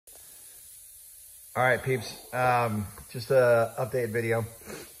All right, peeps, just a update video.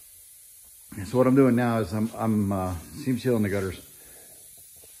 So what I'm doing now is I'm seam sealing the gutters.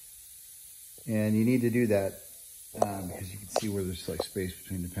 And you need to do that because you can see where there's like space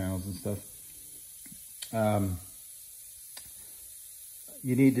between the panels and stuff.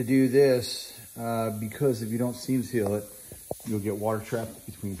 You need to do this because if you don't seam seal it, you'll get water trapped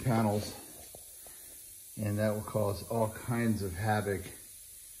between panels. And that will cause all kinds of havoc,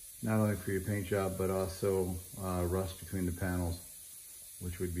 not only for your paint job, but also rust between the panels,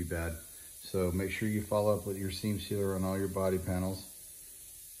 which would be bad. So make sure you follow up with your seam sealer on all your body panels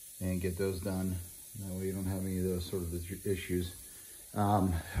and get those done. That way you don't have any of those sort of issues. I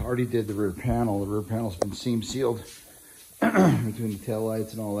already did the rear panel. The rear panel's been seam sealed between the tail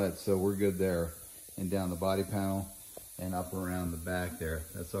lights and all that, so we're good there. And down the body panel and up around the back there,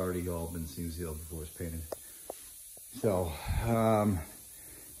 that's already all been seam sealed before it's painted. So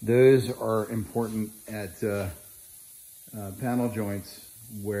those are important at panel joints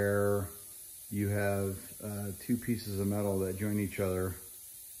where you have two pieces of metal that join each other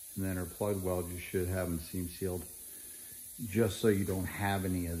and then are plug weld. You should have them seam sealed, just so you don't have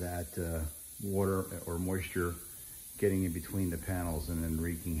any of that water or moisture getting in between the panels and then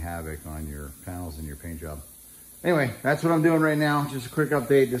wreaking havoc on your panels and your paint job. Anyway, that's what I'm doing right now. Just a quick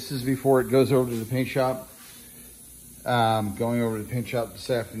update. This is before it goes over to the paint shop. Going over to the paint shop this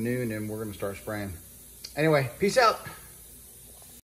afternoon, and we're gonna start spraying. Anyway, peace out.